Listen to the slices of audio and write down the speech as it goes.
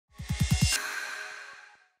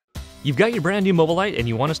You've got your brand new MobileLite and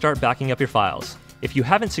you want to start backing up your files. If you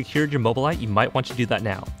haven't secured your MobileLite, you might want to do that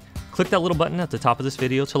now. Click that little button at the top of this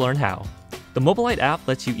video to learn how. The MobileLite app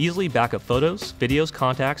lets you easily back up photos, videos,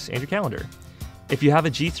 contacts, and your calendar. If you have a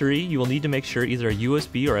G3, you will need to make sure either a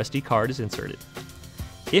USB or SD card is inserted.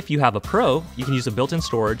 If you have a Pro, you can use a built-in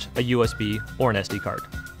storage, a USB, or an SD card.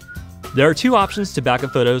 There are two options to back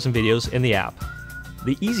up photos and videos in the app.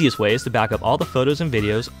 The easiest way is to back up all the photos and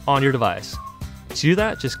videos on your device. To do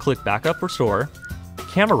that, just click Backup or Store,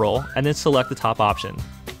 Camera Roll, and then select the top option.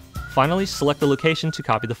 Finally, select the location to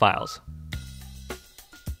copy the files.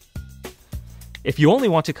 If you only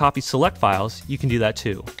want to copy select files, you can do that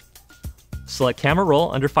too. Select Camera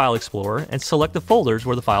Roll under File Explorer and select the folders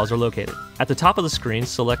where the files are located. At the top of the screen,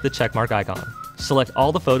 select the checkmark icon. Select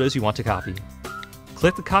all the photos you want to copy.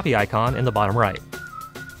 Click the copy icon in the bottom right.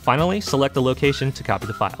 Finally, select the location to copy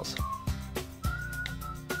the files.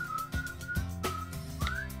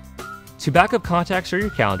 To back up contacts or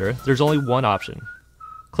your calendar, there's only one option.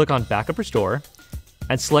 Click on Backup or Store,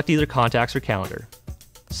 and select either Contacts or Calendar.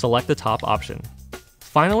 Select the top option.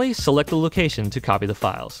 Finally, select the location to copy the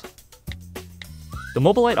files. The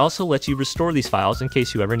MobileLite also lets you restore these files in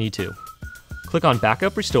case you ever need to. Click on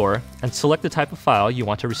Backup Restore, and select the type of file you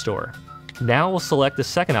want to restore. Now we'll select the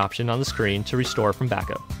second option on the screen to restore from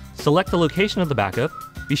backup. Select the location of the backup.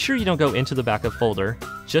 Be sure you don't go into the backup folder,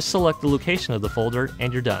 just select the location of the folder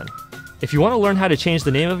and you're done. If you want to learn how to change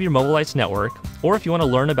the name of your MobileLite's network, or if you want to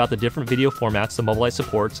learn about the different video formats the MobileLite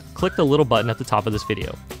supports, click the little button at the top of this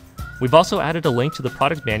video. We've also added a link to the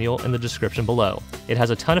product manual in the description below. It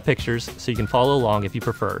has a ton of pictures, so you can follow along if you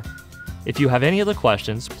prefer. If you have any other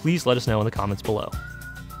questions, please let us know in the comments below.